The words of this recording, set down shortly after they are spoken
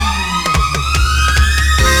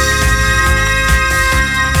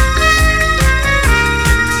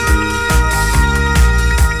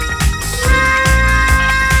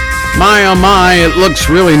oh my, it looks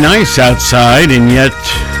really nice outside, and yet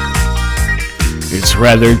it's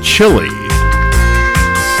rather chilly.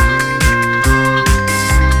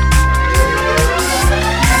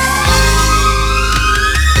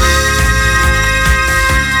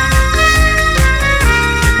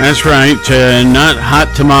 That's right, not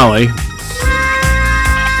hot tamale.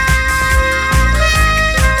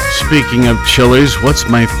 Speaking of chilies, what's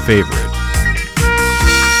my favorite?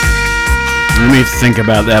 Let me think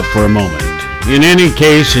about that for a moment. In any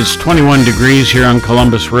case, it's 21 degrees here on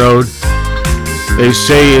Columbus Road. They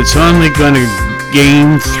say it's only going to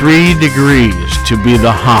gain 3 degrees to be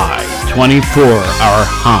the high, 24-hour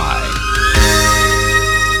high.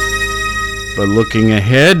 But looking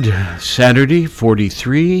ahead, Saturday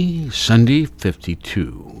 43, Sunday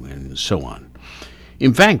 52, and so on.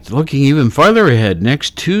 In fact, looking even farther ahead,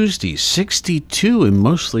 next Tuesday 62 and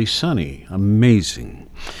mostly sunny. Amazing.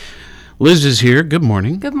 Liz is here. Good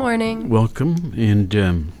morning. Good morning. Welcome. And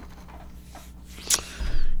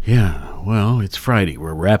it's Friday.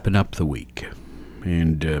 We're wrapping up the week.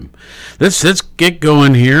 And let's get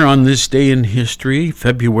going here on this day in history.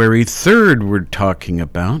 February 3rd we're talking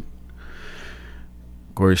about.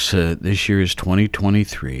 Of course, this year is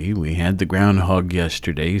 2023. We had the groundhog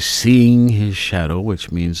yesterday, seeing his shadow,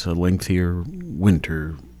 which means a lengthier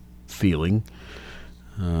winter feeling.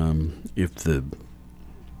 If the,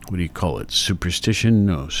 what do you call it, superstition?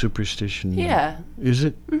 No, superstition? Yeah. Is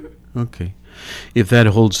it? Mm-hmm. Okay. If that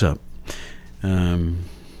holds up.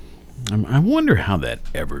 I wonder how that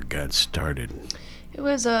ever got started. It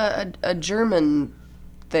was a German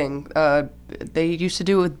thing. They used to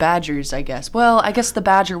do it with badgers, I guess. Well, I guess the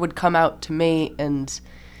badger would come out to mate, and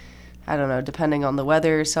I don't know, depending on the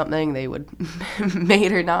weather or something, they would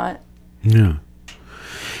mate or not. Yeah.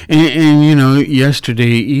 And yesterday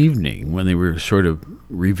evening, when they were sort of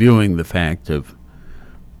reviewing the fact of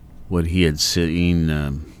what he had seen,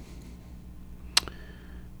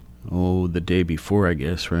 the day before, I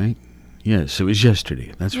guess, right? Yes, it was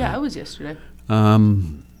yesterday. That's right. Yeah, it was yesterday.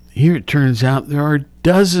 Here it turns out there are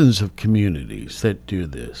dozens of communities that do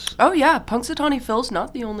this. Oh, yeah. Punxsutawney Phil's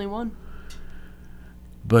not the only one.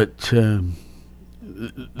 But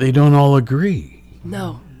they don't all agree.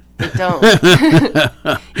 No, they don't.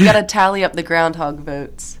 You got to tally up the groundhog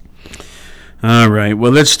votes. All right.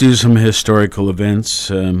 Well, let's do some historical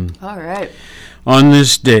events. All right. On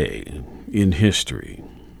this day in history.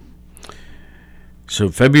 So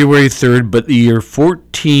February 3rd, but the year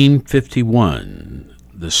 1451,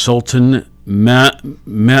 the Sultan Mehmed,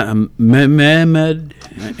 Mehmed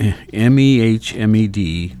II,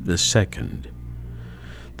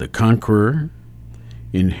 the conqueror,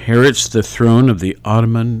 inherits the throne of the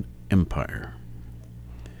Ottoman Empire.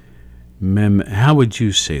 How would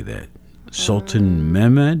you say that? Sultan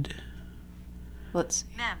Mehmed? Let's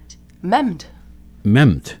Mehmed.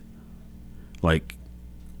 Mehmed.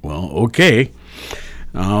 Okay.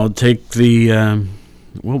 I'll take the,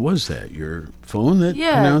 what was that? Your phone that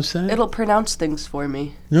pronounced that? It'll pronounce things for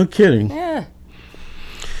me. No kidding. Yeah.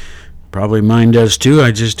 Probably mine does too.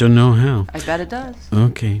 I just don't know how. I bet it does.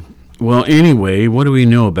 Okay. Well, anyway, what do we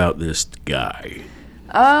know about this guy?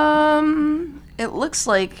 It looks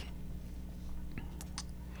like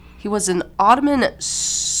he was an Ottoman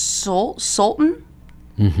sultan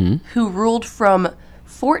who ruled from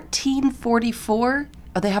 1444.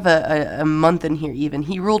 Oh, they have a month in here even.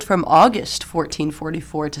 He ruled from August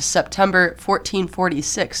 1444 to September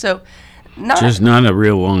 1446. So not a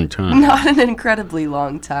real long time. Not an incredibly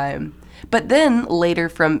long time. But then later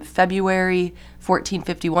from February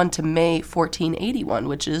 1451 to May 1481,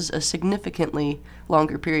 which is a significantly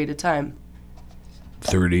longer period of time.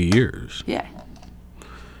 30 years. Yeah.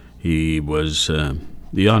 He was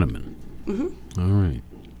the Ottoman. Mm-hmm. All right.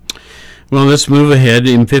 Well, let's move ahead.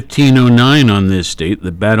 In 1509 on this date,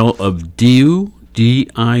 the Battle of Diu,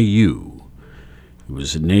 D-I-U. It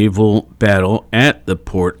was a naval battle at the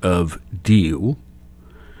port of Diu.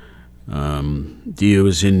 Diu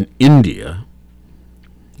is in India,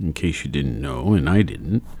 in case you didn't know, and I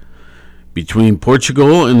didn't, between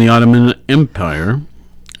Portugal and the Ottoman Empire,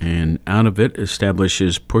 and out of it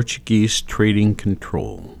establishes Portuguese trading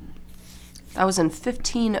control. That was in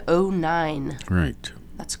 1509. Right.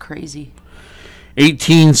 That's crazy.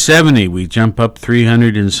 1870, we jump up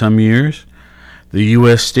 300 and some years. The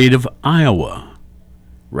U.S. state of Iowa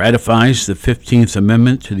ratifies the 15th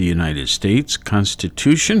Amendment to the United States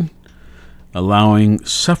Constitution, allowing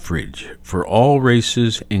suffrage for all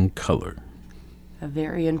races and color. A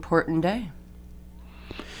very important day.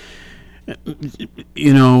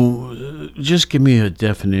 Just give me a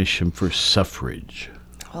definition for suffrage.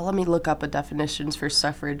 Well, let me look up a definitions for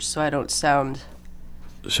suffrage so I don't sound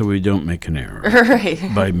so we don't make an error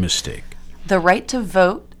Right. by mistake. The right to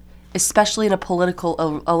vote, especially in a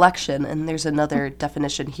political election, and there's another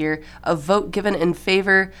definition here, a vote given in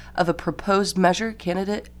favor of a proposed measure,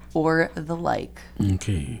 candidate, or the like.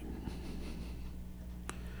 Okay.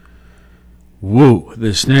 Whoa,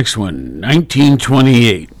 this next one,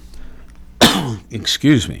 1928.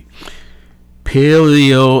 Excuse me.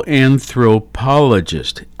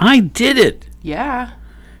 Paleoanthropologist. I did it! Yeah.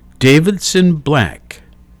 Davidson Black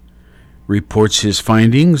reports his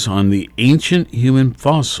findings on the ancient human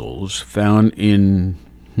fossils found in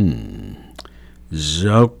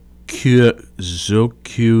Zhoukoudian,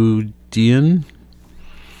 Zhoukoudian,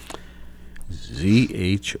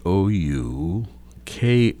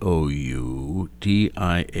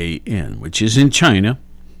 which is in China,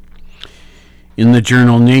 in the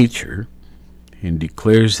journal Nature, and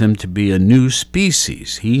declares them to be a new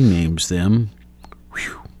species. He names them,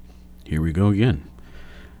 here we go again,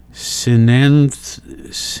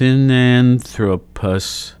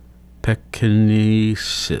 Sinanthropus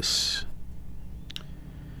pekinensis,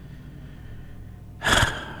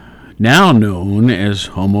 now known as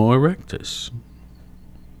Homo erectus.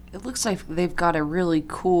 It looks like they've got a really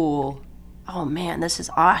cool... Oh, man, this is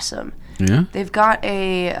awesome. Yeah? They've got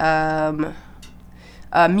a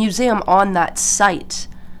museum on that site,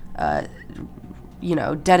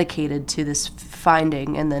 dedicated to this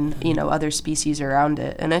finding, and then, other species around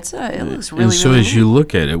it. And it looks really, and so really as neat. you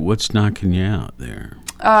look at it, what's knocking you out there?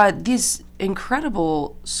 These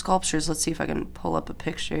incredible sculptures. Let's see if I can pull up a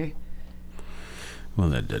picture. Well,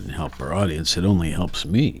 that doesn't help our audience. It only helps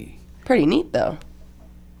me. Pretty neat, though.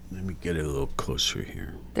 Let me get it a little closer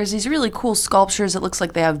here. There's these really cool sculptures. It looks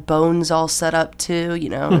like they have bones all set up, too,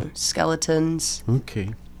 skeletons.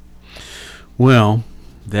 Okay. Well,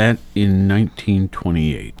 that in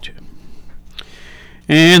 1928.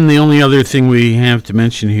 And the only other thing we have to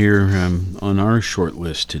mention here on our short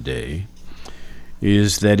list today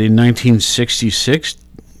is that in 1966,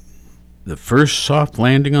 the first soft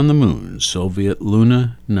landing on the moon, Soviet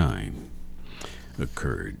Luna 9,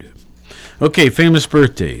 occurred. Okay, famous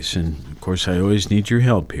birthdays, and of course I always need your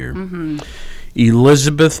help here. Mm-hmm.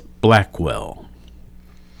 Elizabeth Blackwell.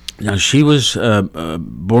 Now, she was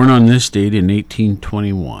born on this date in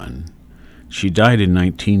 1821. She died in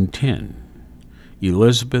 1910.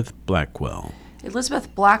 Elizabeth Blackwell.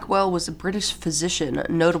 Elizabeth Blackwell was a British physician,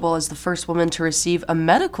 notable as the first woman to receive a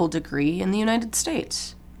medical degree in the United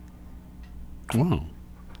States. Wow.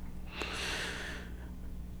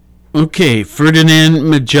 Okay, Ferdinand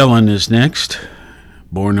Magellan is next.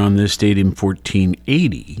 Born on this date in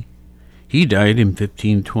 1480. He died in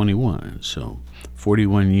 1521, so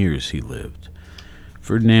 41 years he lived.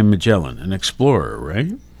 Ferdinand Magellan, an explorer,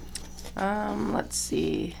 right? Let's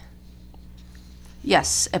see.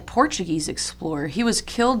 Yes, a Portuguese explorer. He was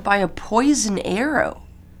killed by a poison arrow.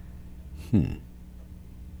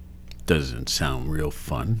 Doesn't sound real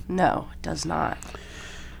fun. No, it does not.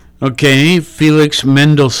 Okay, Felix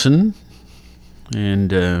Mendelssohn,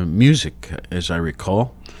 and music, as I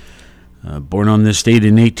recall. Born on this date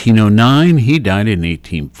in 1809, he died in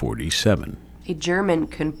 1847. A German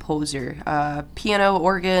composer. Piano,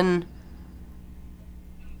 organ.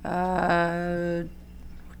 Did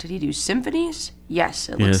he do symphonies? Yes,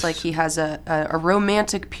 it looks Yes. like he has a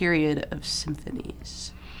romantic period of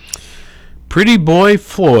symphonies. Pretty Boy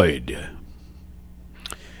Floyd.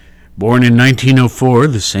 Born in 1904,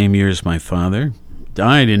 the same year as my father.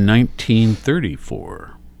 Died in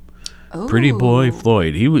 1934. Oh. Pretty Boy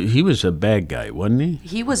Floyd. He was a bad guy, wasn't he?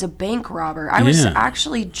 He was a bank robber. I was Yeah.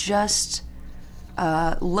 actually just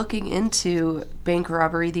looking into bank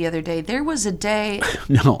robbery the other day. There was a day...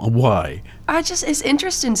 No, why? It's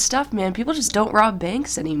interesting stuff, man. People just don't rob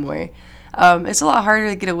banks anymore. It's a lot harder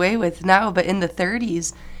to get away with now, but in the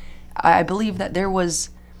 30s, I believe that there was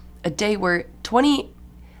a day where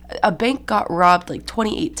a bank got robbed like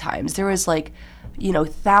 28 times. There was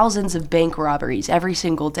thousands of bank robberies every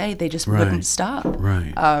single day. They just wouldn't stop.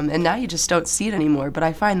 Right. And now you just don't see it anymore, but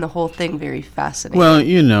I find the whole thing very fascinating.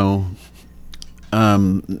 Well,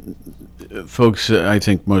 folks, I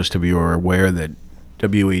think most of you are aware that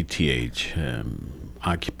WETH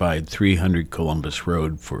occupied 300 Columbus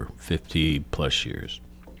Road for 50 plus years.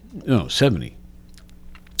 No, 70.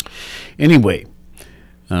 Anyway,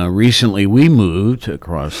 recently we moved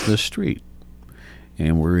across the street,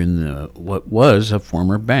 and we're in what was a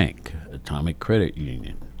former bank, Atomic Credit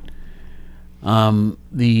Union.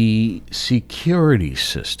 The security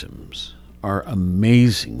systems are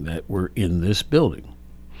amazing that were in this building.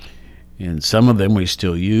 And some of them we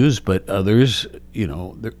still use, but others,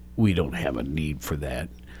 we don't have a need for that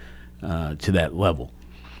to that level.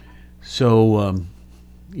 So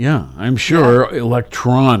Yeah, I'm sure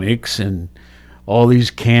electronics and all these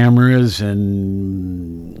cameras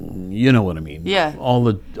and you know what I mean. Yeah. All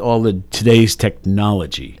the today's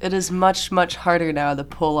technology. It is much, much harder now to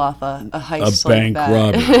pull off a heist A bank like that.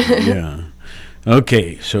 robbery. Yeah.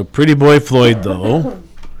 Okay, so Pretty Boy Floyd though,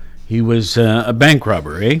 he was a bank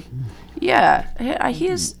robber, eh? Yeah, he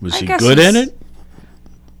is. Was I he guess good at it?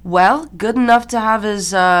 Well, good enough to have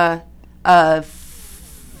his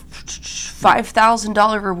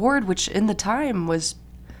 $5,000 reward, which in the time was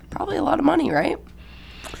probably a lot of money, right?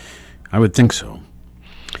 I would think so.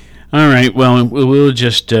 All right, well, we'll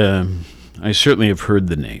just, I certainly have heard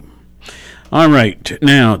the name. All right,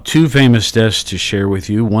 now, two famous deaths to share with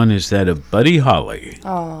you. One is that of Buddy Holly.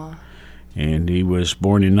 Oh. And he was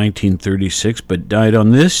born in 1936, but died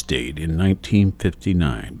on this date in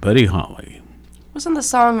 1959. Buddy Holly. Wasn't the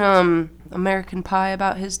song American Pie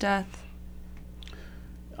about his death?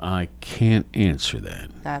 I can't answer that.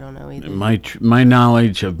 I don't know either. My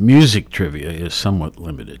knowledge of music trivia is somewhat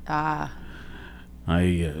limited. Ah.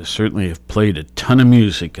 I certainly have played a ton of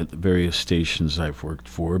music at the various stations I've worked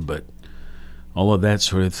for, but all of that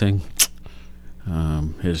sort of thing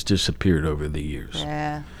has disappeared over the years.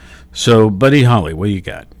 Yeah. So, Buddy Holly, what do you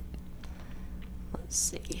got? Let's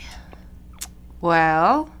see.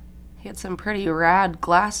 Well, he had some pretty rad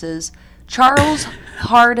glasses. Charles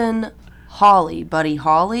Hardin Holly, Buddy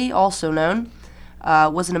Holly, also known,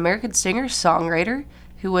 was an American singer-songwriter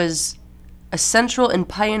who was a central and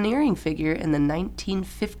pioneering figure in the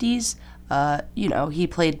 1950s. He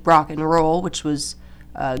played rock and roll, which was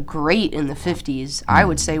great in the 50s. I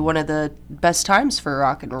would say one of the best times for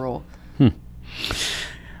rock and roll.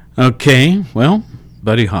 Okay, well,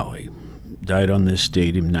 Buddy Holly died on this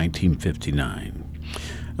date in 1959.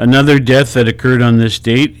 Another death that occurred on this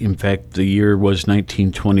date, in fact, the year was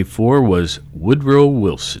 1924, was Woodrow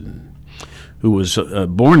Wilson, who was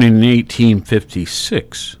born in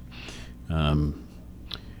 1856. And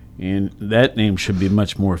that name should be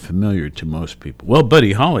much more familiar to most people. Well,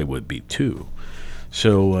 Buddy Holly would be too.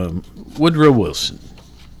 So, Woodrow Wilson.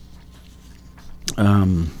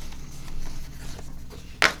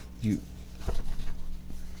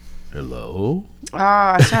 Hello?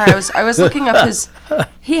 Sorry, I was looking up his.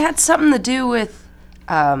 He had something to do with.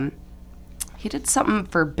 He did something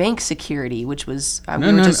for bank security, which was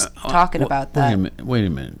we were just talking about that. Wait a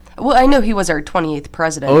minute. Well, I know he was our 28th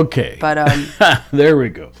president. Okay. But there we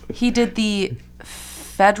go. He did the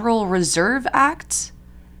Federal Reserve Act,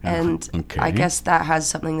 and I guess that has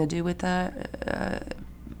something to do with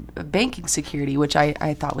banking security, which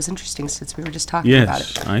I thought was interesting since we were just talking about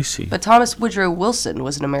it. Yes, I see. But Thomas Woodrow Wilson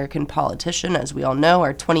was an American politician, as we all know,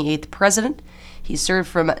 our 28th president. He served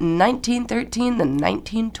from 1913 to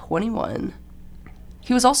 1921.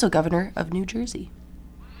 He was also governor of New Jersey.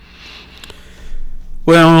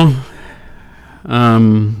 Well,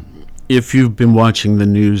 if you've been watching the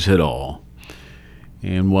news at all,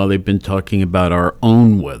 and while they've been talking about our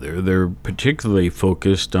own weather, they're particularly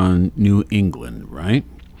focused on New England, right?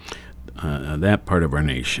 That part of our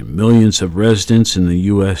nation. Millions of residents in the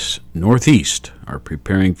U.S. Northeast are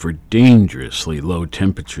preparing for dangerously low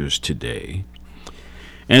temperatures today,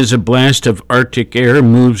 as a blast of Arctic air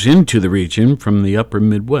moves into the region from the upper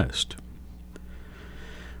Midwest.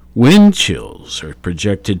 Wind chills are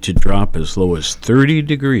projected to drop as low as 30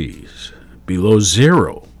 degrees below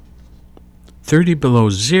zero. 30 below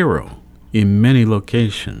zero in many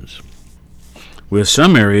locations, with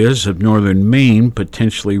some areas of northern Maine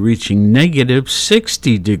potentially reaching negative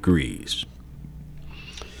 60 degrees.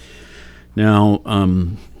 Now,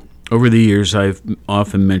 over the years, I've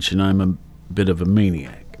often mentioned I'm a bit of a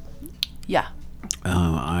maniac. Yeah.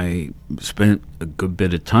 I spent a good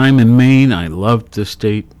bit of time in Maine. I loved the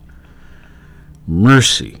state.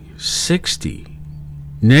 Mercy,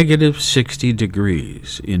 negative 60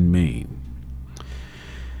 degrees in Maine.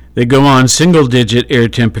 They go on. Single-digit air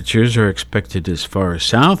temperatures are expected as far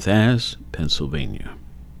south as Pennsylvania.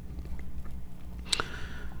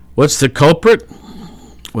 What's the culprit?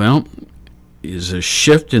 Well, is a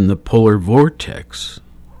shift in the polar vortex,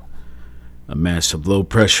 a mass of low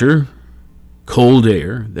pressure, cold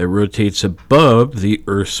air that rotates above the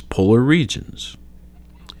Earth's polar regions.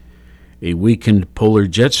 A weakened polar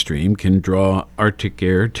jet stream can draw Arctic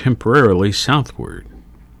air temporarily southward.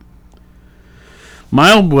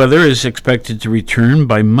 Mild weather is expected to return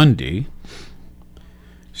by Monday,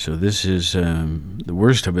 so this is the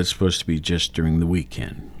worst of it's supposed to be just during the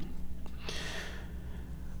weekend.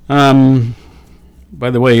 By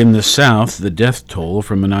the way, in the south, the death toll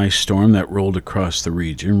from an ice storm that rolled across the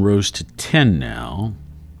region rose to 10 now.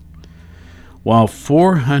 while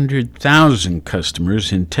 400,000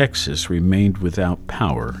 customers in Texas remained without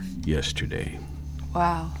power yesterday.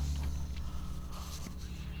 Wow.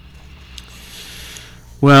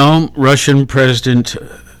 Well, Russian President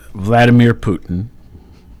Vladimir Putin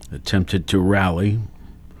attempted to rally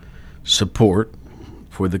support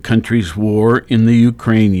for the country's war in the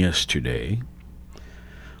Ukraine yesterday,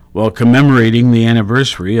 while commemorating the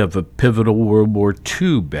anniversary of a pivotal World War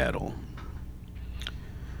II battle.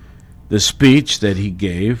 The speech that he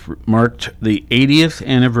gave marked the 80th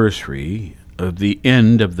anniversary of the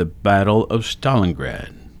end of the Battle of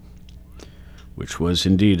Stalingrad, which was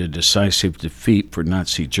indeed a decisive defeat for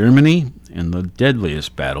Nazi Germany and the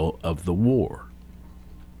deadliest battle of the war.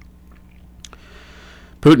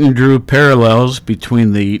 Putin drew parallels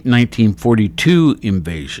between the 1942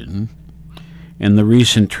 invasion and the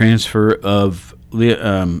recent transfer of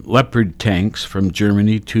Leopard tanks from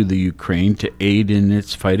Germany to the Ukraine to aid in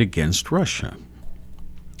its fight against Russia.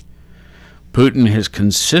 Putin has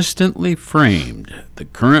consistently framed the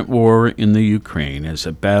current war in the Ukraine as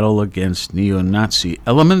a battle against neo-Nazi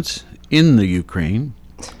elements in the Ukraine.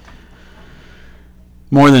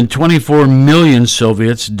 More than 24 million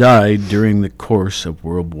Soviets died during the course of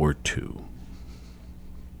World War II.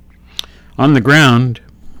 On the ground,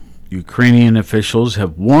 Ukrainian officials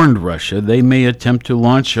have warned Russia they may attempt to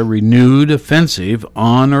launch a renewed offensive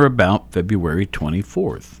on or about February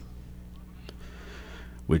 24th,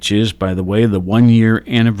 which is, by the way, the one-year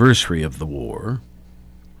anniversary of the war.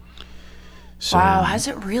 So, wow, has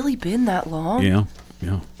it really been that long? Yeah.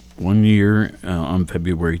 1 year on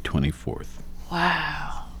February 24th.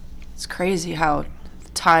 Wow. It's crazy how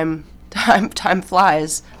time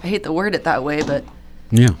flies. I hate to word it that way, but...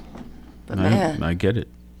 Yeah. But man. I get it.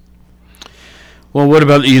 Well, what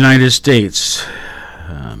about the United States?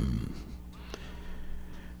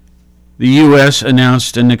 The U.S.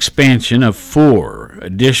 announced an expansion of 4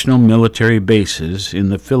 additional military bases in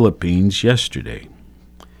the Philippines yesterday,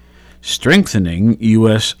 strengthening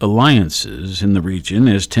U.S. alliances in the region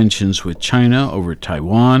as tensions with China over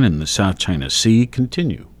Taiwan and the South China Sea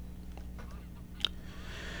continue.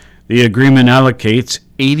 The agreement allocates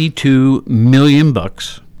 $82 million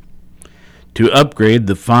to upgrade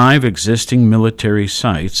the 5 existing military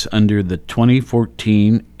sites under the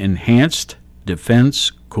 2014 Enhanced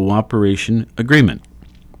Defense Cooperation Agreement,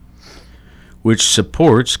 which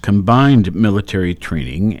supports combined military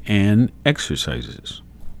training and exercises.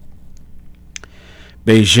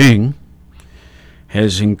 Beijing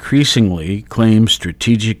has increasingly claimed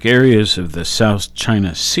strategic areas of the South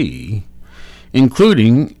China Sea,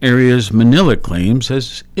 including areas Manila claims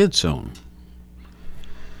as its own.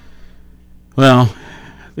 Well,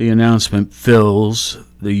 the announcement fills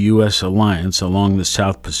the U.S. alliance along the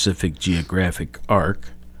South Pacific geographic arc,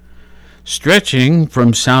 stretching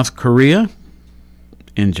from South Korea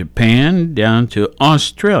and Japan down to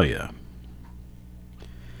Australia.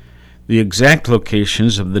 The exact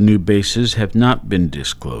locations of the new bases have not been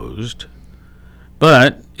disclosed,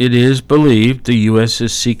 but it is believed the U.S.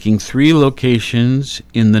 is seeking 3 locations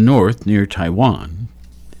in the north near Taiwan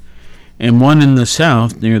and 1 in the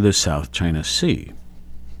south near the South China Sea.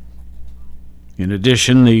 In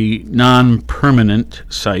addition, the non-permanent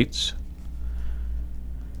sites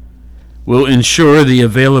will ensure the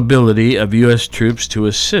availability of U.S. troops to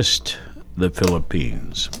assist the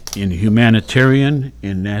Philippines in humanitarian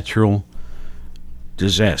and natural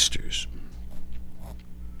disasters.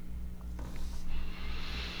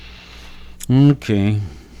 Okay.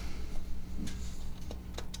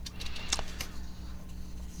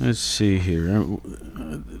 Let's see here.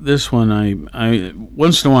 This one, I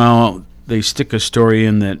once in a while they stick a story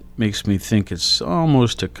in that makes me think it's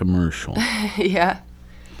almost a commercial. Yeah.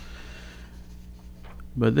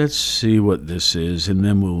 But let's see what this is, and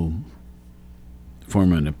then we'll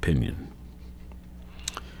form an opinion.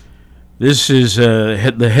 This is the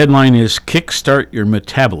headline is "Kickstart Your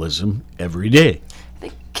Metabolism Every Day." I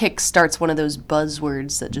think kickstart's one of those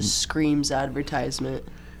buzzwords that just screams advertisement.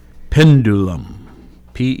 Pendulum,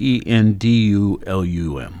 Pendulum.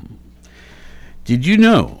 Did you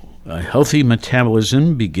know a healthy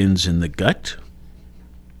metabolism begins in the gut?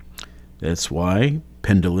 That's why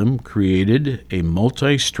Pendulum created a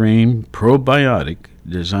multi-strain probiotic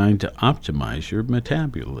designed to optimize your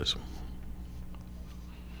metabolism.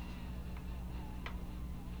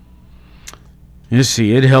 You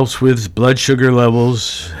see, it helps with blood sugar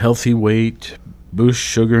levels, healthy weight, boosts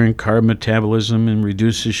sugar and carb metabolism, and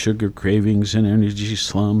reduces sugar cravings and energy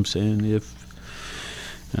slumps. And if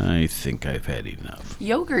I think I've had enough.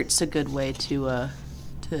 Yogurt's a good way to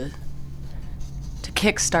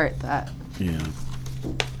kickstart that. Yeah.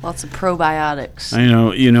 Lots of probiotics. I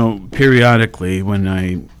know, periodically when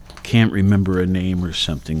I can't remember a name or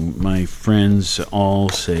something, my friends all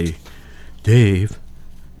say, Dave,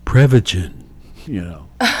 Prevagen,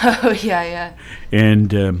 Oh, yeah.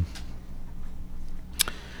 And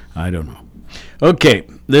I don't know. Okay,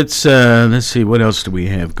 let's see, what else do we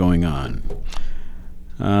have going on?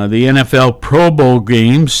 The NFL Pro Bowl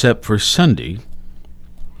game set for Sunday.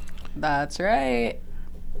 That's right.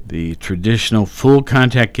 The traditional full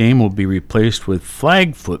contact game will be replaced with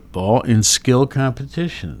flag football in skill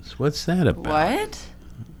competitions. What's that about? What?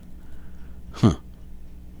 Huh.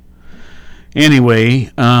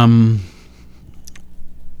 Anyway, I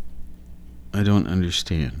don't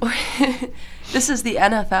understand. This is the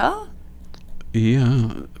NFL?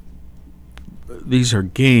 Yeah. These are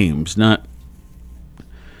games, not...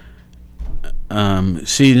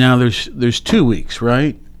 see, now there's 2 weeks,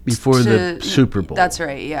 right? Before the Super Bowl. That's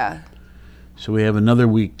right, yeah. So we have another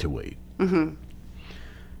week to wait. Mm-hmm.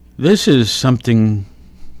 This is something...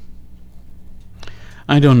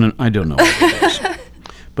 I don't know what it is.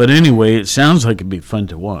 But anyway, it sounds like it'd be fun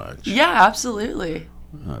to watch. Yeah, absolutely.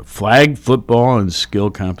 Flag football and skill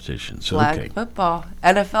competitions. Flag football.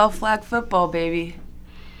 NFL flag football, baby.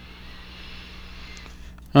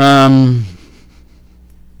 You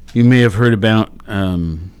may have heard about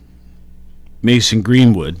Mason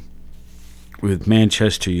Greenwood with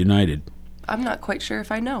Manchester United. I'm not quite sure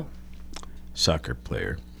if I know. Soccer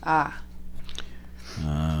player.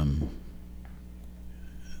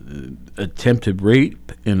 Attempted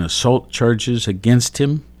rape and assault charges against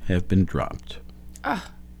him have been dropped.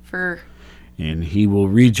 And he will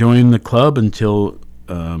rejoin the club until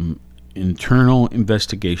internal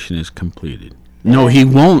investigation is completed. No, he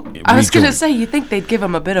won't. I was going to say, you think they'd give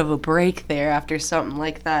him a bit of a break there after something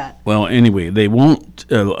like that. Well, anyway, they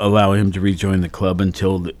won't allow him to rejoin the club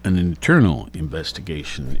until an internal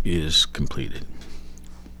investigation is completed.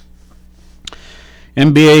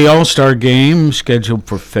 NBA All-Star Game scheduled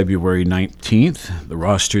for February 19th. The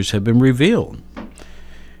rosters have been revealed.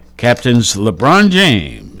 Captains LeBron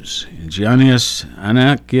James and Giannis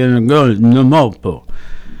Antetokounmpo.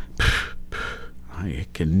 I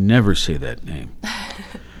can never say that name.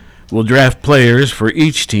 We'll draft players for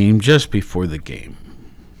each team just before the game.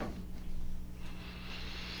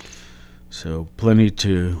 So plenty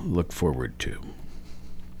to look forward to.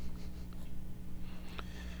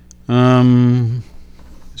 Let's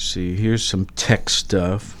see, here's some tech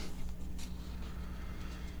stuff.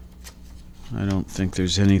 I don't think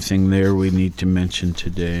there's anything there we need to mention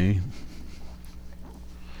today.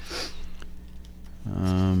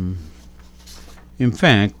 In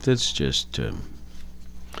fact, let's just,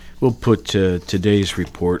 we'll put today's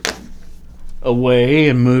report away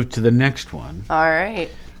and move to the next one. All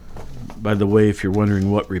right. By the way, if you're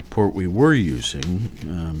wondering what report we were using,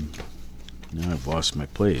 now I've lost my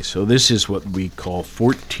place. So this is what we call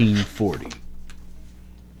 1440.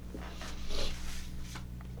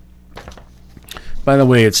 By the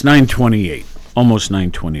way, it's 9:28, almost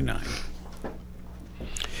 9:29.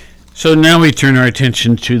 So now we turn our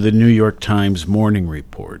attention to the New York Times Morning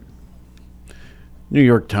Report. New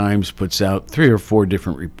York Times puts out 3 or 4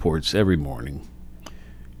 different reports every morning.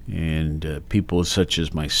 And people such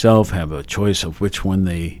as myself have a choice of which one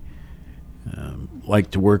they like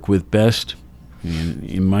to work with best. And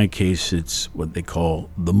in my case, it's what they call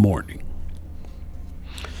the morning.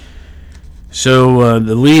 So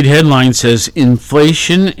the lead headline says,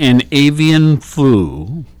 inflation and avian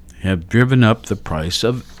flu have driven up the price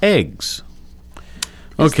of eggs.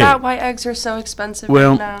 Okay. Is that why eggs are so expensive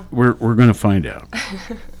right now? Well, we're going to find out.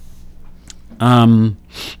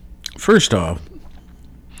 First off,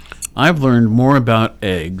 I've learned more about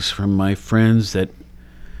eggs from my friends that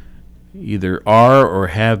either are or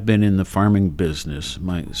have been in the farming business,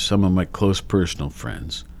 some of my close personal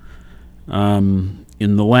friends, in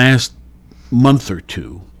the last month or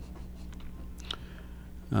two.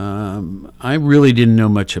 I really didn't know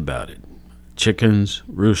much about it. Chickens,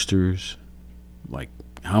 roosters, like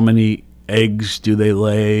how many eggs do they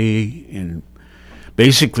lay? And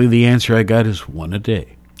basically the answer I got is 1 a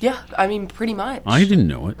day. Yeah, I mean, pretty much. I didn't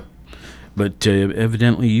know it, but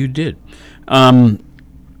evidently you did.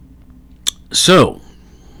 So,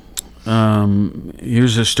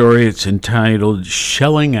 here's a story. It's entitled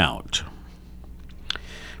Shelling Out.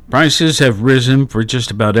 Prices have risen for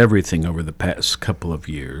just about everything over the past couple of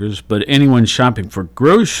years, but anyone shopping for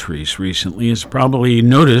groceries recently has probably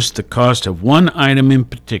noticed the cost of one item in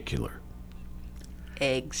particular.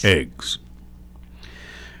 Eggs. Eggs.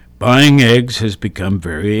 Buying eggs has become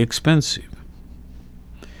very expensive.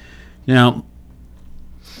 Now,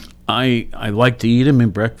 I like to eat them in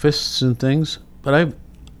breakfasts and things, but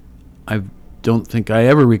I don't think I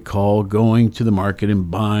ever recall going to the market and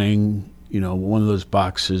buying, one of those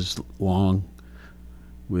boxes long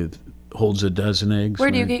with holds a dozen eggs.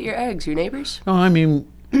 Where do you get your eggs? Your neighbors? Oh, I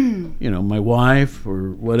mean, my wife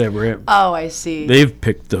or whatever. Oh, I see. They've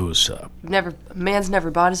picked those up. Man's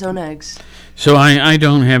never bought his own eggs. So I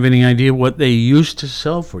don't have any idea what they used to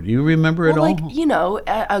sell for. Do you remember at all? Like,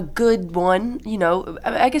 a good one,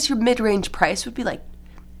 I guess your mid-range price would be like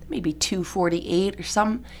maybe $2.48 or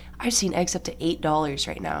something. I've seen eggs up to $8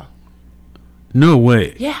 right now. No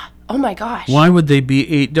way. Yeah. Oh my gosh. Why would they be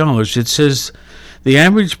 $8? It says the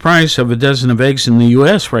average price of a dozen of eggs in the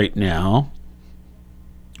U.S. right now.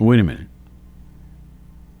 Wait a minute.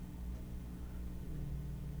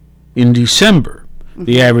 In December,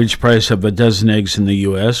 the average price of a dozen eggs in the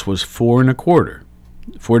U.S. was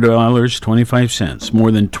 $4.25,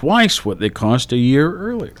 more than twice what they cost a year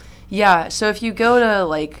earlier. Yeah, so if you go to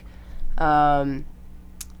like Kroger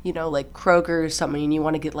or something, and you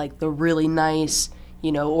want to get like the really nice,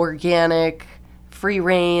 organic, free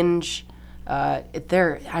range,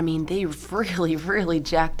 they really, really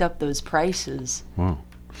jacked up those prices. Wow.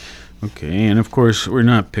 Okay, and of course, we're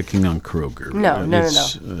not picking on Kroger. No.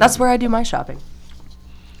 That's where I do my shopping.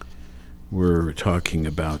 We're talking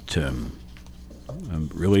about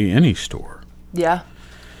really any store. Yeah.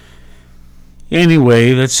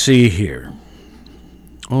 Anyway, let's see here.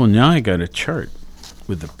 Oh, now I got a chart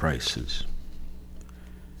with the prices.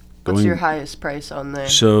 What's your highest price on there?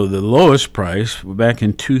 So the lowest price back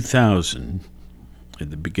in 2000, at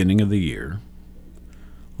the beginning of the year,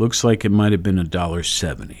 looks like it might have been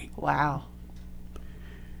 $1.70. Wow.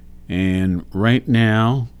 And right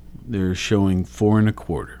now they're showing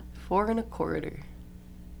 $4.25. $4.25.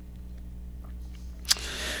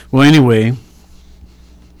 Well, anyway,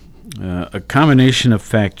 a combination of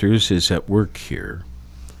factors is at work here.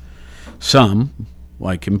 Some,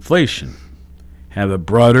 like inflation, have a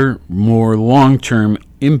broader, more long-term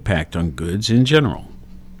impact on goods in general.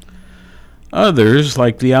 Others,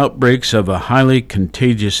 like the outbreaks of a highly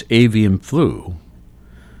contagious avian flu,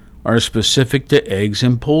 are specific to eggs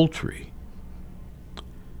and poultry.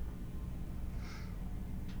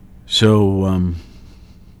 So,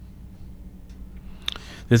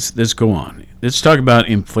 let's go on. Let's talk about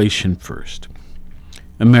inflation first.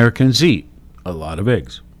 Americans eat a lot of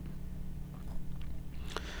eggs.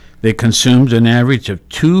 They consumed an average of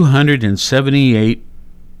 278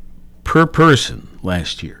 per person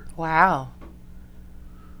last year. Wow.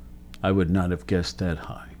 I would not have guessed that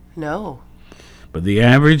high. No. But the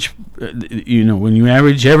average, when you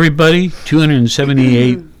average everybody,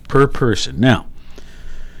 278 per person. Now,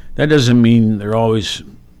 that doesn't mean they're always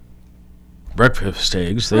breakfast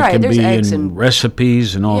eggs. They can be in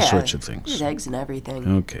recipes and all sorts of things. There's eggs and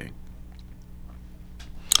everything. Okay.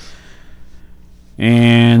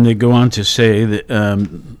 And they go on to say that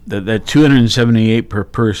that 278 per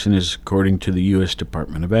person is according to the U.S.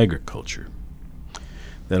 Department of Agriculture.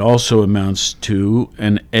 That also amounts to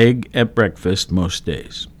an egg at breakfast most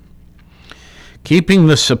days. Keeping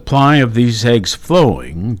the supply of these eggs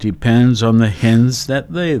flowing depends on the hens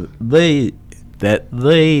that lay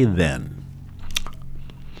then.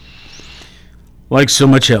 Like so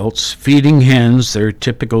much else, feeding hens their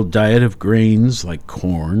typical diet of grains like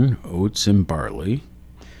corn, oats, and barley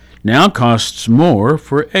now costs more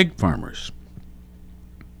for egg farmers.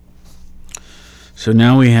 So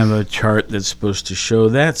now we have a chart that's supposed to show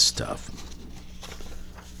that stuff.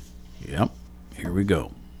 Yep, here we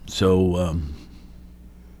go. So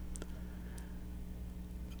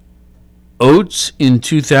oats in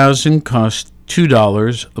 2000 cost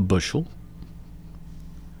 $2 a bushel.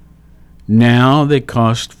 Now they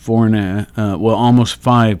cost almost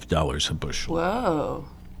 $5 a bushel. Whoa.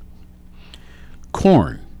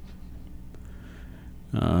 Corn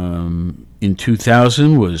in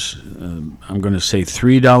 2000 was, I'm going to say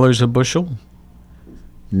 $3 a bushel.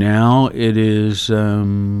 Now it is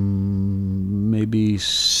maybe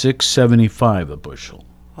 $6.75 a bushel.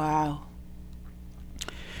 Wow.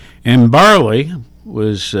 And barley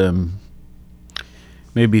was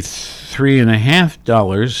maybe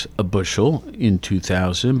 $3.50 a bushel in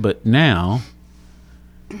 2000, but now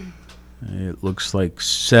it looks like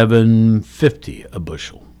 $7.50 a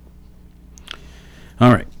bushel.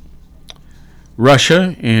 All right.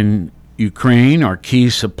 Russia and Ukraine are key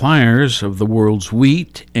suppliers of the world's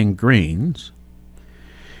wheat and grains,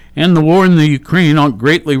 and the war in the Ukraine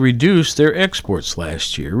greatly reduced their exports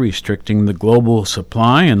last year, restricting the global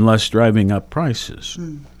supply and thus driving up prices.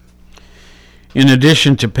 In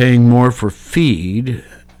addition to paying more to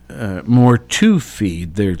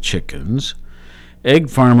feed their chickens, egg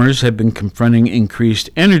farmers have been confronting increased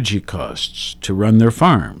energy costs to run their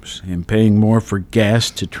farms and paying more for gas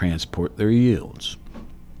to transport their yields.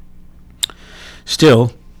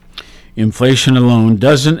 Still, inflation alone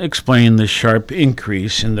doesn't explain the sharp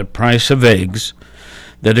increase in the price of eggs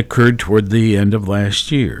that occurred toward the end of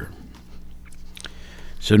last year.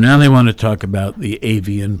 So now they want to talk about the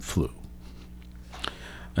avian flu.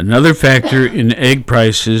 Another factor in egg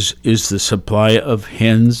prices is the supply of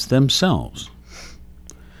hens themselves.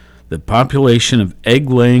 The population of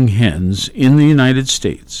egg-laying hens in the United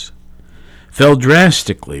States fell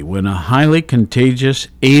drastically when a highly contagious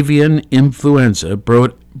avian influenza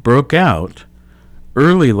broke out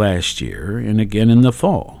early last year and again in the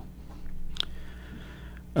fall.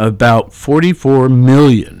 About 44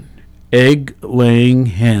 million egg-laying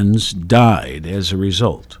hens died as a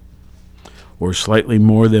result, or slightly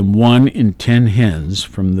more than 1 in 10 hens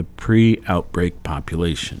from the pre-outbreak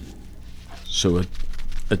population. So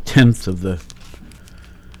a tenth of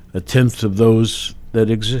those that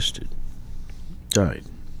existed died.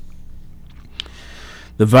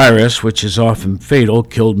 The virus, which is often fatal,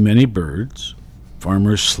 killed many birds.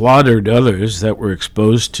 Farmers slaughtered others that were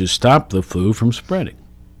exposed to stop the flu from spreading.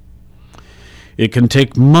 It can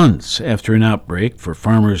take months after an outbreak for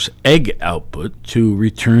farmers' egg output to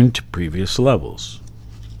return to previous levels.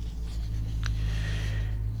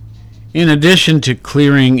 In addition to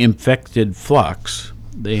clearing infected flocks,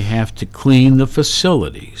 they have to clean the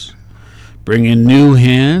facilities, bring in new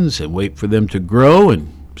hens, and wait for them to grow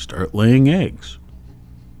and start laying eggs.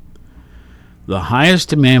 The highest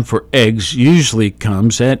demand for eggs usually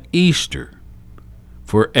comes at Easter,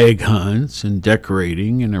 for egg hunts and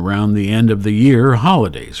decorating, and around the end of the year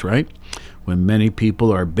holidays, right? When many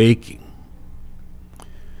people are baking.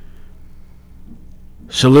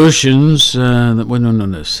 Solutions,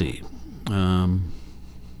 let's see.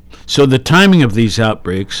 So the timing of these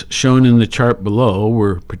outbreaks shown in the chart below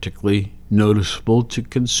were particularly noticeable to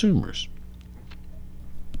consumers.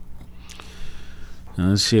 Now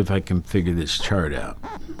let's see if I can figure this chart out.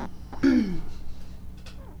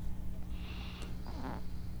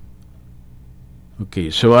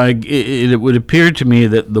 Okay, so it would appear to me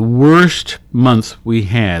that the worst month we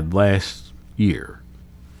had last year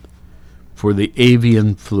for the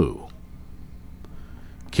avian flu,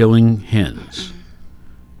 killing hens,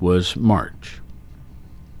 was March.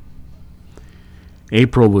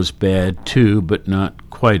 April was bad too, but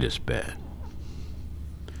not quite as bad.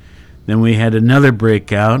 Then we had another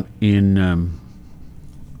breakout in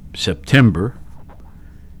September,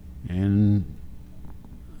 and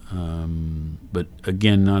but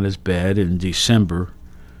again not as bad in December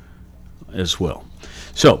as well.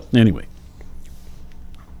 So anyway,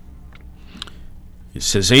 it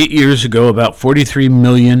says 8 years ago about 43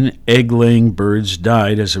 million egg-laying birds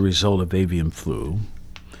died as a result of avian flu.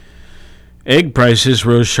 Egg prices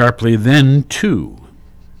rose sharply then too,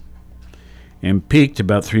 and peaked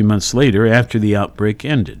about 3 months later after the outbreak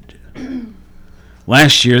ended.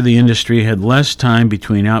 Last year, the industry had less time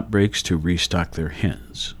between outbreaks to restock their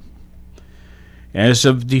hens. As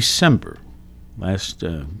of December,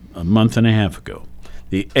 a month and a half ago,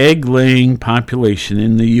 the egg-laying population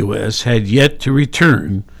in the U.S. had yet to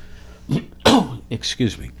return to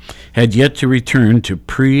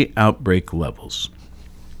pre-outbreak levels.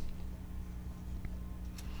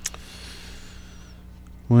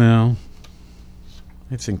 Well,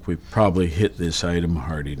 I think we've probably hit this item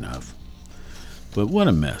hard enough. But what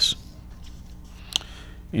a mess.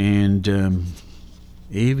 And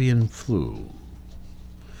avian flu.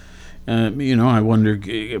 I wonder,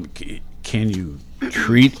 can you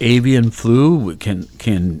treat avian flu?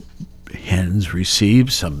 Can hens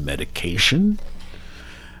receive some medication?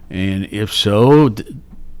 And if so,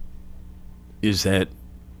 is it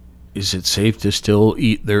safe to still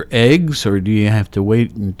eat their eggs, or do you have to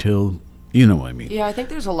wait until, you know what I mean? Yeah, I think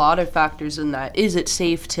there's a lot of factors in that. Is it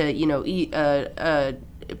safe to, eat a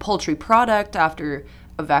poultry product after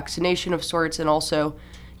a vaccination of sorts? And also,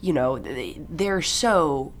 they're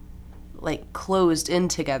so, closed in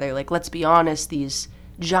together. Let's be honest, these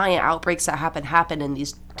giant outbreaks that happen in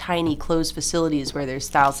these tiny closed facilities where there's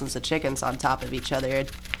thousands of chickens on top of each other.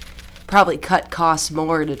 It'd probably cut costs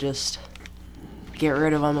more to just get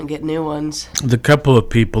rid of them and get new ones. The couple of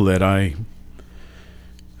people that I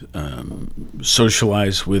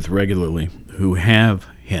socialize with regularly who have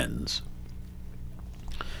hens,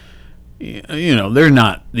 they're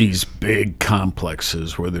not these big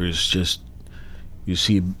complexes where there's just, you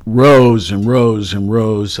see rows and rows and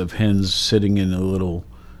rows of hens sitting in a little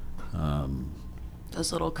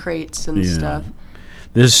those little crates and stuff.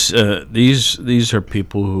 These are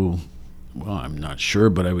people who, well, I'm not sure,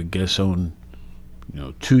 but I would guess own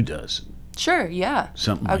 2 dozen. Sure, yeah.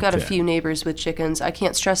 Something I've like got a that. few neighbors with chickens. I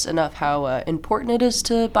can't stress enough how important it is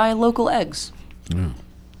to buy local eggs. Yeah.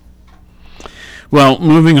 Well,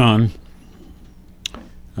 moving on.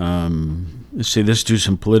 Let's see, let's do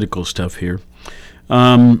some political stuff here.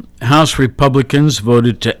 House Republicans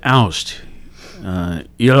voted to oust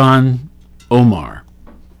Ilhan Omar.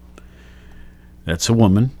 That's a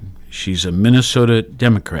woman. She's a Minnesota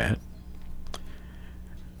Democrat.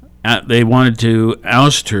 They wanted to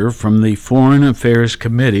oust her from the Foreign Affairs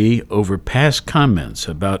Committee over past comments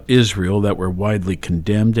about Israel that were widely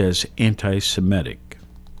condemned as anti-Semitic.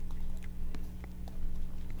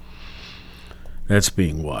 That's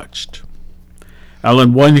being watched.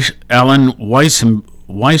 Alan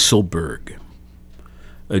Weisselberg,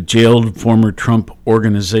 a jailed former Trump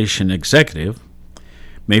Organization executive,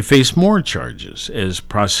 may face more charges as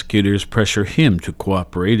prosecutors pressure him to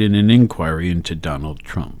cooperate in an inquiry into Donald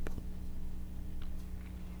Trump.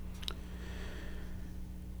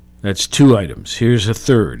 That's 2 items. Here's a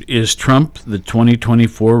third. Is Trump the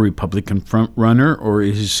 2024 Republican frontrunner, or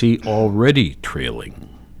is he already trailing?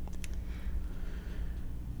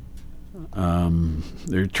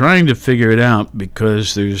 They're trying to figure it out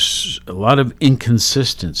because there's a lot of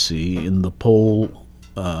inconsistency in the poll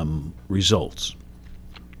results.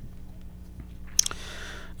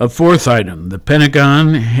 A 4th item. The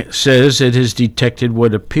Pentagon says it has detected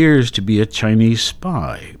what appears to be a Chinese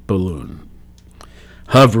spy balloon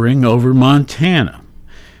hovering over Montana.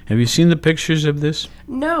 Have you seen the pictures of this?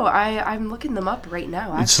 No, I'm looking them up right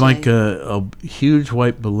now, actually. It's like a huge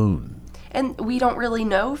white balloon. And we don't really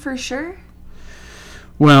know for sure?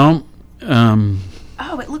 Well,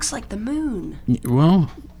 oh, it looks like the moon.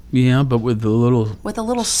 Well, yeah, but with a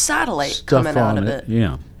little satellite stuff coming out on of it.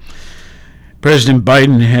 Yeah. President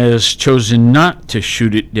Biden has chosen not to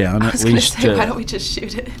shoot it down. I was going to say, why don't we just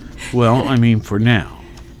shoot it? Well, I mean, for now.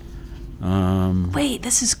 Wait,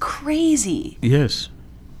 this is crazy. Yes.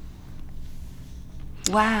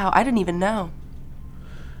 Wow, I didn't even know.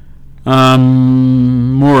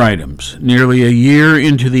 More items. Nearly a year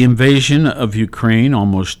into the invasion of Ukraine,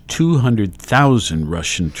 almost 200,000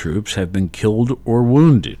 Russian troops have been killed or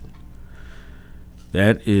wounded.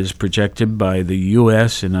 That is projected by the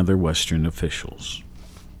U.S. and other Western officials.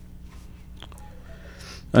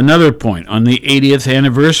 Another point. On the 80th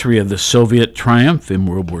anniversary of the Soviet triumph in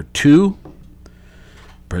World War II,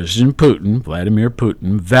 President Putin, Vladimir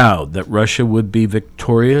Putin, vowed that Russia would be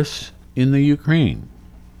victorious in the Ukraine.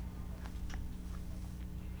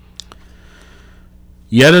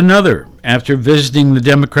 Yet another. After visiting the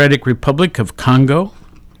Democratic Republic of Congo,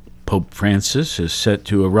 Pope Francis is set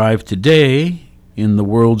to arrive today in the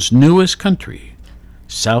world's newest country,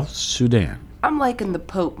 South Sudan. I'm liking the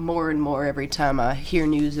Pope more and more every time I hear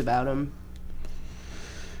news about him.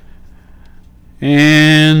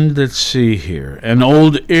 And let's see here. An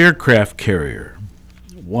old aircraft carrier,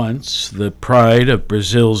 once the pride of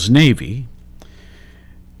Brazil's Navy,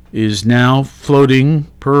 is now floating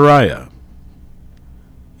pariah.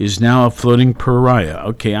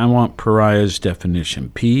 Okay, I want pariah's definition.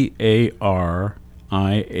 Pariah.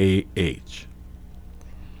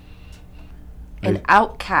 An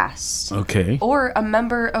outcast. Okay. Or a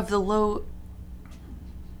member of the low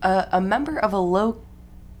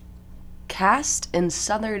caste in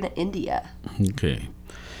southern India. Okay.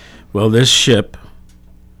 Well, this ship,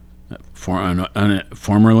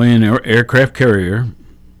 formerly an aircraft carrier,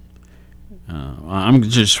 I'm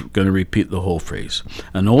just going to repeat the whole phrase.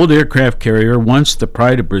 An old aircraft carrier, once the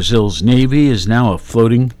pride of Brazil's Navy, is now a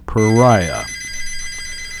floating pariah.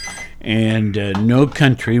 And no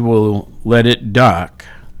country will let it dock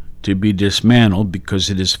to be dismantled because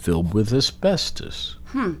it is filled with asbestos.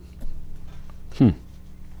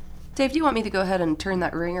 Dave, do you want me to go ahead and turn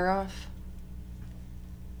that ringer off?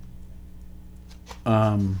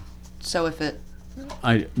 So if it...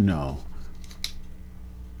 No.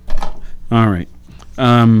 All right.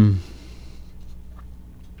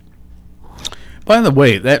 By the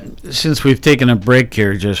way, that since we've taken a break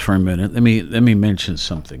here just for a minute, let me mention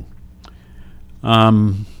something.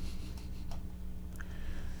 For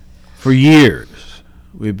years,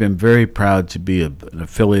 we've been very proud to be an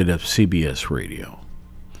affiliate of CBS Radio.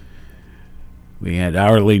 We had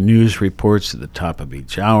hourly news reports at the top of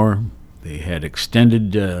each hour. They had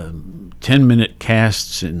extended 10-minute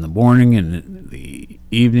casts in the morning and the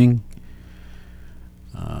evening.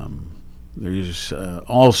 There's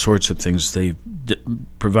all sorts of things they've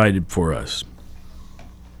provided for us.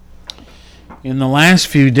 In the last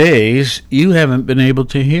few days, you haven't been able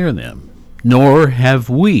to hear them, nor have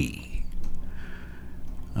we.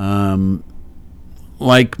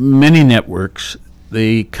 Like many networks,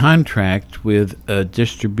 they contract with a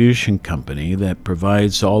distribution company that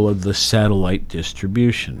provides all of the satellite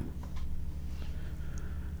distribution.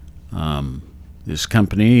 This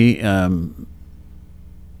company, I'm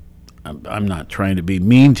not trying to be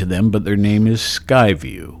mean to them, but their name is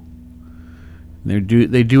Skyview.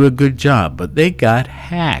 They do a good job, but they got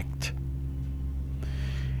hacked.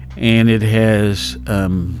 And it has,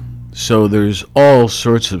 so there's all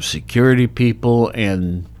sorts of security people,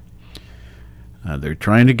 and they're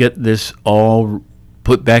trying to get this all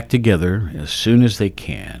put back together as soon as they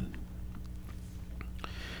can.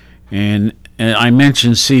 And I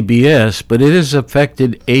mentioned CBS, but it has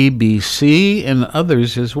affected ABC and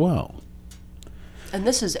others as well. And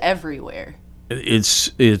this is everywhere.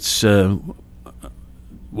 It's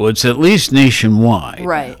well, it's at least nationwide.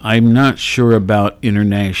 Right. I'm not sure about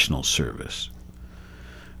international service,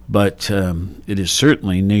 but it is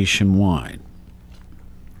certainly nationwide.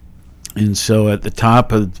 And so at the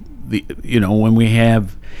top of the, when we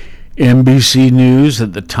have NBC News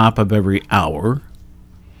at the top of every hour,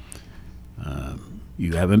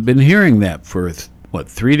 you haven't been hearing that for,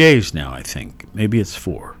 3 days now, I think. Maybe it's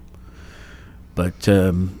 4. But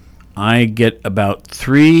I get about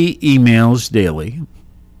 3 emails daily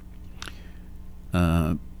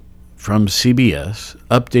from CBS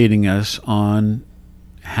updating us on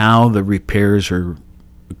how the repairs are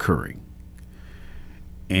occurring.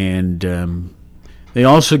 And they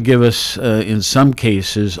also give us, in some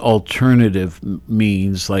cases, alternative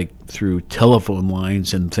means, like through telephone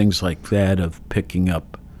lines and things like that, of picking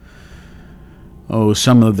up,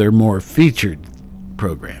 some of their more featured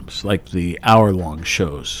programs, like the hour-long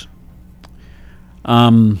shows.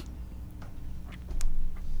 We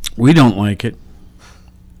don't like it.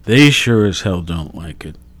 They sure as hell don't like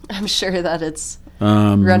it. I'm sure that it's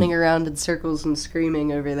running around in circles and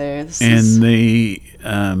screaming over there.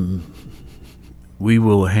 We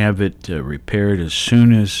will have it repaired as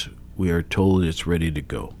soon as we are told it's ready to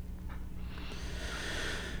go.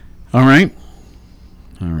 All right?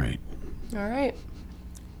 All right. All right.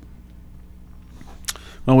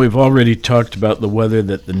 Well, we've already talked about the weather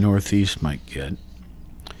that the Northeast might get.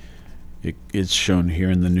 It's shown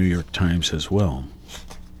here in the New York Times as well.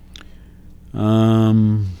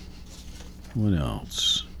 What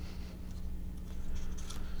else?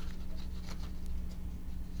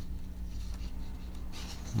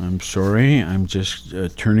 I'm sorry, I'm just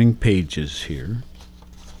turning pages here.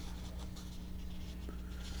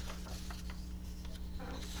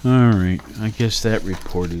 All right, I guess that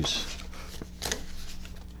report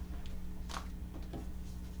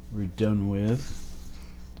we're done with.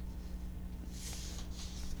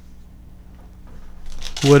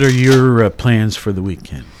 What are your plans for the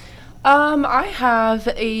weekend? I have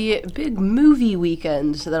a big movie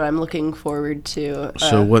weekend that I'm looking forward to.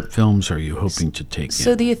 So what films are you hoping to take in?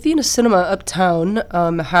 So the Athena Cinema Uptown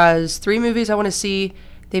has 3 movies I want to see.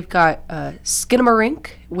 They've got Skinamarink,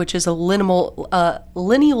 which is a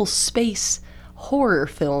lineal space horror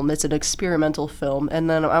film. It's an experimental film. And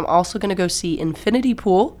then I'm also going to go see Infinity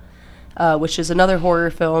Pool, which is another horror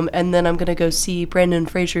film. And then I'm going to go see Brandon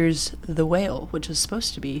Fraser's The Whale, which is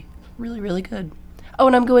supposed to be really, really good. Oh,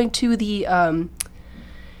 and I'm going to the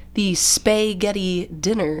Spaghetti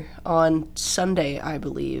dinner on Sunday, I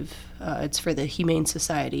believe. It's for the Humane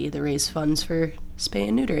Society. They raise funds for spay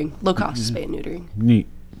and neutering, low-cost spay and neutering. Neat.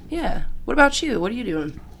 Yeah. What about you? What are you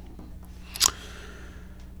doing?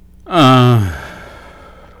 I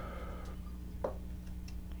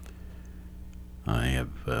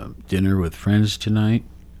have dinner with friends tonight,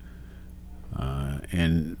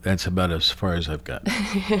 and that's about as far as I've got.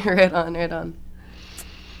 Right on.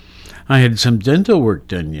 I had some dental work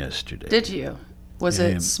done yesterday. Did you? Was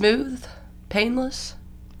it smooth? Painless?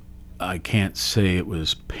 I can't say it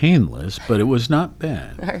was painless, but it was not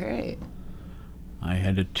bad. All right. I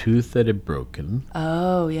had a tooth that had broken.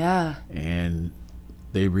 Oh, yeah. And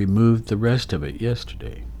they removed the rest of it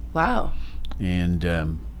yesterday. Wow.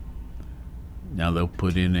 And now they'll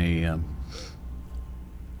put in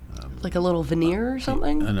like a little veneer or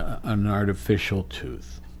something? An artificial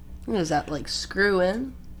tooth. Does that, like, screw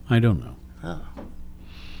in? I don't know. Oh.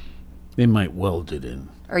 They might weld it in.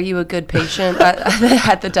 Are you a good patient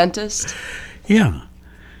at the dentist? Yeah.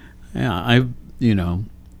 I've,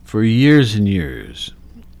 for years and years,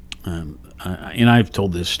 and I've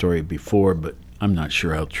told this story before, but I'm not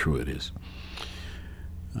sure how true it is.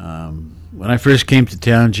 When I first came to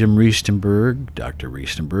town, Jim Riestenberg, Dr.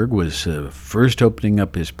 Riestenberg, was first opening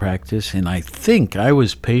up his practice, and I think I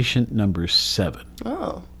was patient number 7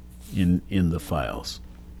 in the files.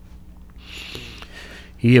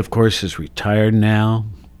 He, of course, is retired now,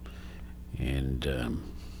 and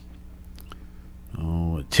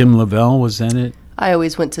Oh, Tim Lavelle, was that it? I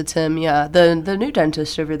always went to Tim. Yeah, the new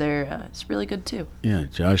dentist over there is really good too. Yeah,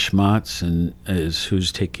 Josh Motz is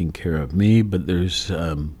who's taking care of me, but there's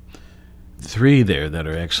 3 there that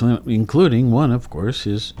are excellent, including one, of course,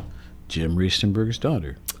 is Jim Riestenberg's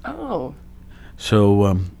daughter. Oh.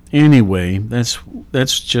 So anyway,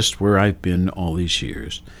 that's just where I've been all these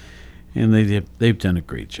years, and they've done a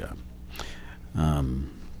great job.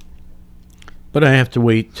 But I have to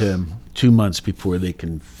wait 2 months before they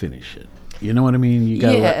can finish it. You know what I mean? You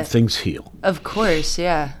gotta let things heal. Of course,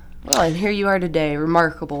 yeah. Well, and here you are today,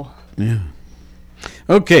 remarkable. Yeah.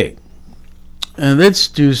 Okay, let's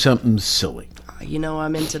do something silly. You know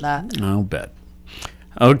I'm into that. I'll bet.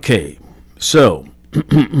 Okay, so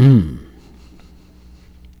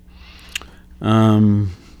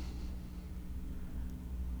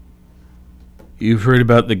you've heard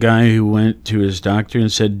about the guy who went to his doctor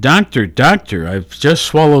and said, Doctor, I've just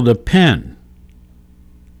swallowed a pen."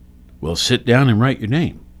 Well, sit down and write your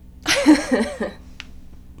name.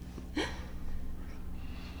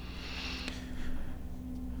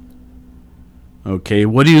 Okay,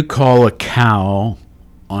 what do you call a cow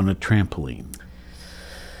on a trampoline?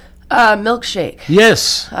 Milkshake.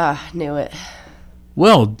 Yes. Knew it.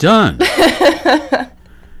 Well done.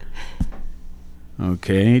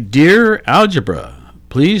 Okay, dear algebra,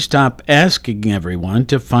 please stop asking everyone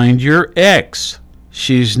to find your ex.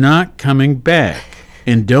 She's not coming back.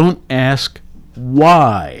 And don't ask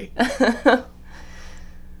why.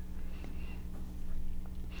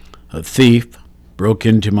 A thief broke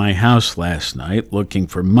into my house last night looking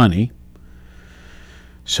for money,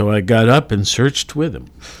 so I got up and searched with him.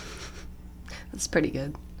 That's pretty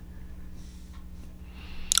good.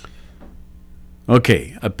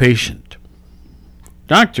 Okay, a patient.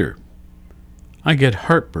 Doctor, I get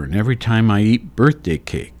heartburn every time I eat birthday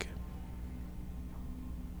cake.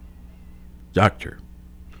 Doctor,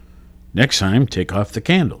 next time take off the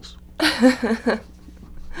candles.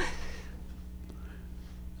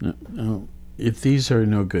 No, if these are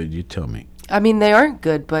no good, you tell me. I mean, they aren't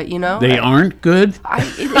good, but you know. They aren't good?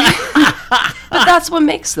 But that's what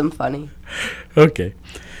makes them funny. Okay.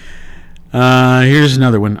 Here's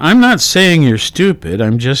another one. I'm not saying you're stupid.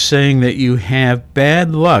 I'm just saying that you have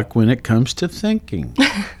bad luck when it comes to thinking.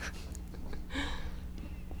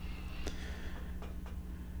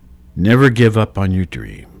 Never give up on your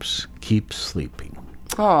dreams. Keep sleeping.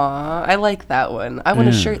 Aw, I like that one. I want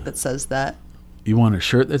a shirt that says that. You want a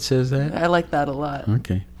shirt that says that? I like that a lot.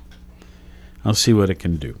 Okay. I'll see what it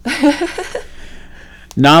can do.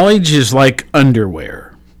 Knowledge is like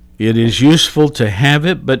underwear. It is useful to have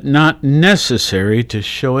it, but not necessary to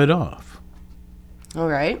show it off. All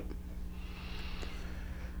right.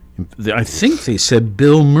 I think they said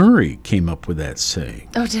Bill Murray came up with that saying.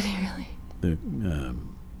 Oh, did he really? The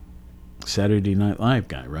Saturday Night Live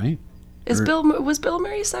guy, right? Was Bill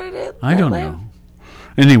Murray Saturday Night Live? I don't know.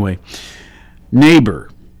 Anyway,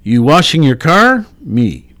 neighbor, you washing your car?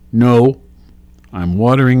 Me. No, I'm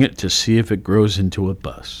watering it to see if it grows into a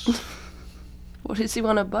bus. What does he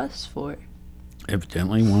want a bus for?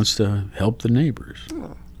 Evidently wants to help the neighbors.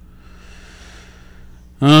 Oh.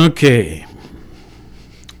 Okay.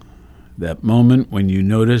 That moment when you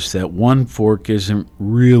notice that one fork isn't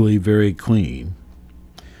really very clean.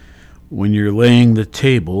 When you're laying the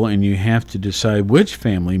table and you have to decide which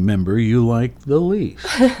family member you like the least.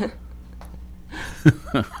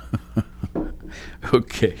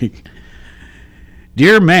 Okay.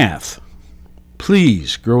 Dear Math,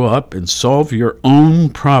 please grow up and solve your own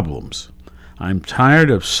problems. I'm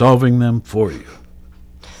tired of solving them for you.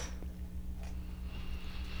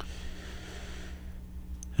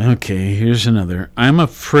 Okay, here's another. I'm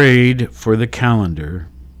afraid for the calendar.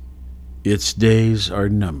 Its days are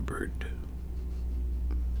numbered.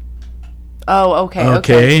 Oh, okay.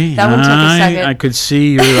 That one took a second. I could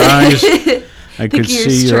see your eyes. I could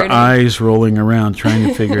see your eyes rolling around trying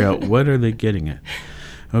to figure out what are they getting at.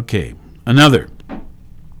 Okay, another.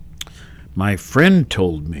 My friend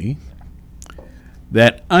told me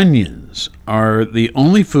that onions are the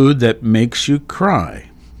only food that makes you cry.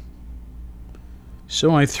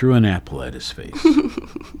 So I threw an apple at his face.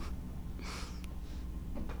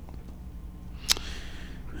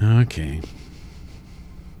 Okay.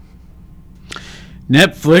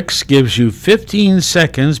 Netflix gives you 15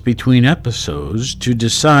 seconds between episodes to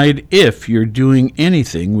decide if you're doing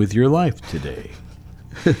anything with your life today.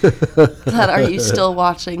 That "Are you still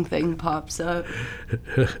watching" thing pops up.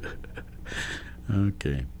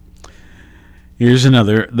 Okay. Here's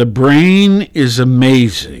another. The brain is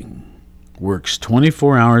amazing. Works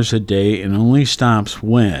 24 hours a day and only stops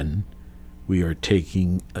when we are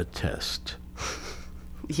taking a test.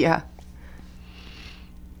 Yeah.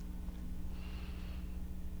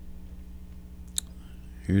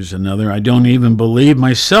 Here's another. I don't even believe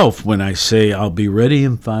myself when I say I'll be ready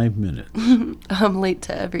in 5 minutes. I'm late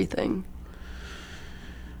to everything.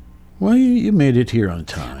 Well, you made it here on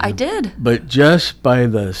time. I did. But just by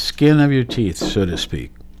the skin of your teeth, so to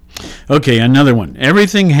speak. Okay, another one.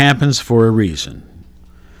 Everything happens for a reason.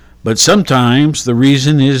 But sometimes the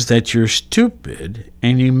reason is that you're stupid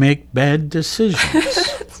and you make bad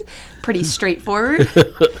decisions. Pretty straightforward.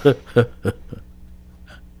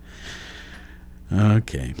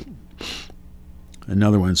 Okay.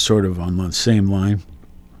 Another one sort of on the same line.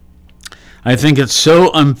 I think it's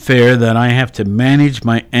so unfair that I have to manage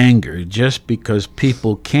my anger just because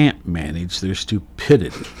people can't manage their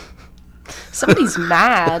stupidity. Somebody's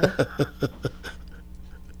mad.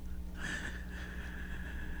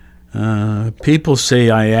 People say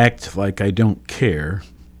I act like I don't care.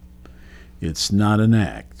 It's not an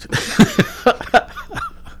act.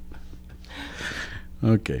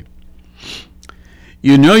 Okay.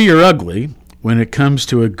 You know you're ugly when it comes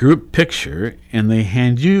to a group picture and they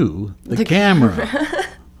hand you the camera.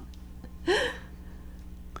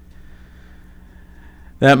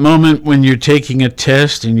 That moment when you're taking a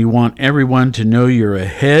test and you want everyone to know you're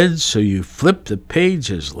ahead, so you flip the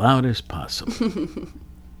page as loud as possible.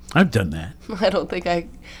 I've done that. I don't think I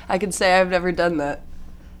can say I've never done that.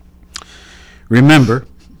 Remember,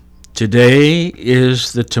 today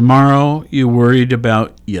is the tomorrow you worried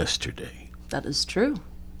about yesterday. That is true.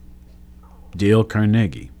 Dale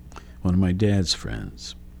Carnegie, one of my dad's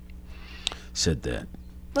friends, said that.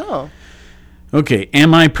 Oh. Okay,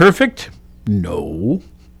 am I perfect? No.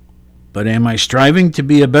 But am I striving to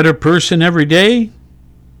be a better person every day?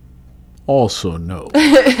 Also no.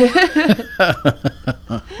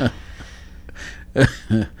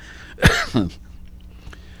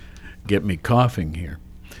 Get me coughing here.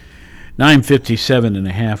 9:57 and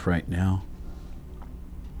a half right now.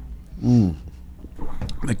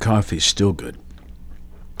 The coffee's still good.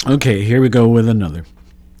 Okay, here we go with another.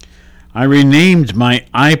 I renamed my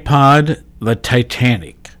iPod the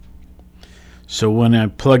Titanic. So when I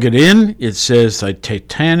plug it in, it says the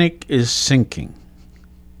Titanic is sinking.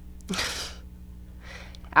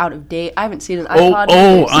 Out of date. I haven't seen an iPod.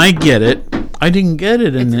 Oh, I get it. I didn't get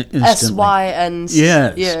it instantly. S-Y-N.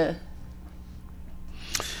 Yes. Yeah.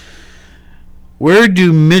 Where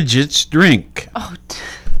do midgets drink? Oh,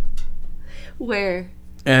 where?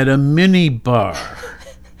 At a mini bar.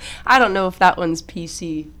 I don't know if that one's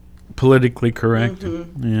PC. Politically correct?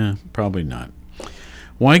 Mm-hmm. Yeah, probably not.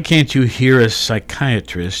 Why can't you hear a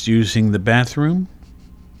psychiatrist using the bathroom?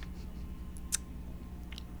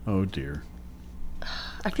 Oh, dear.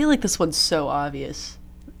 I feel like this one's so obvious.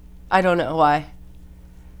 I don't know why.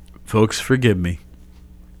 Folks, forgive me.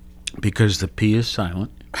 Because the P is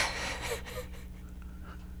silent.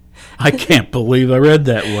 I can't believe I read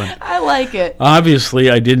that one. I like it. Obviously,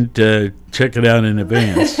 I didn't check it out in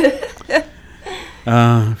advance.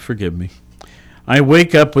 Forgive me. I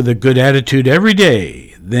wake up with a good attitude every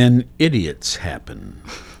day. Then idiots happen.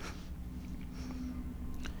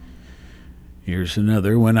 Here's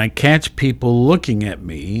another. When I catch people looking at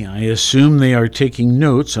me, I assume they are taking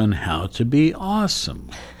notes on how to be awesome.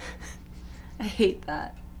 I hate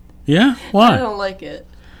that. Yeah? Why? I don't like it.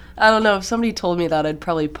 I don't know. If somebody told me that, I'd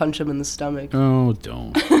probably punch them in the stomach. Oh,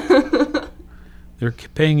 don't. They're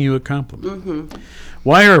paying you a compliment. Mm-hmm.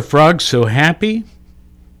 Why are frogs so happy?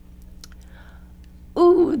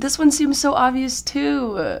 Ooh, this one seems so obvious,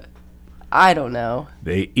 too. I don't know.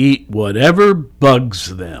 They eat whatever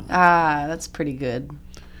bugs them. Ah, that's pretty good.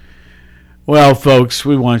 Well, folks,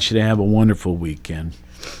 we want you to have a wonderful weekend.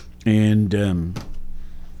 And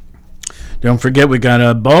don't forget, we got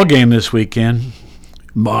a ball game this weekend.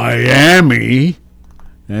 Miami.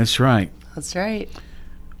 That's right. That's right.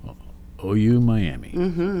 OU Miami.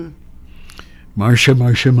 Mm-hmm.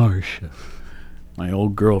 Marsha. My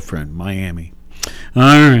old girlfriend, Miami. All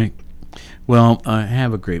right. Well,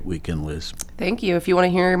 have a great weekend, Liz. Thank you. If you want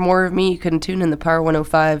to hear more of me, you can tune in the Power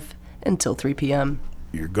 105 until 3 p.m.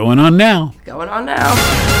 You're going on now. Going on now.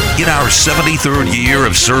 In our 73rd year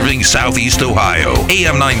of serving Southeast Ohio,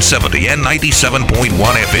 AM 970 and 97.1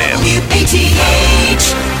 FM.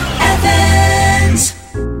 WATH Athens.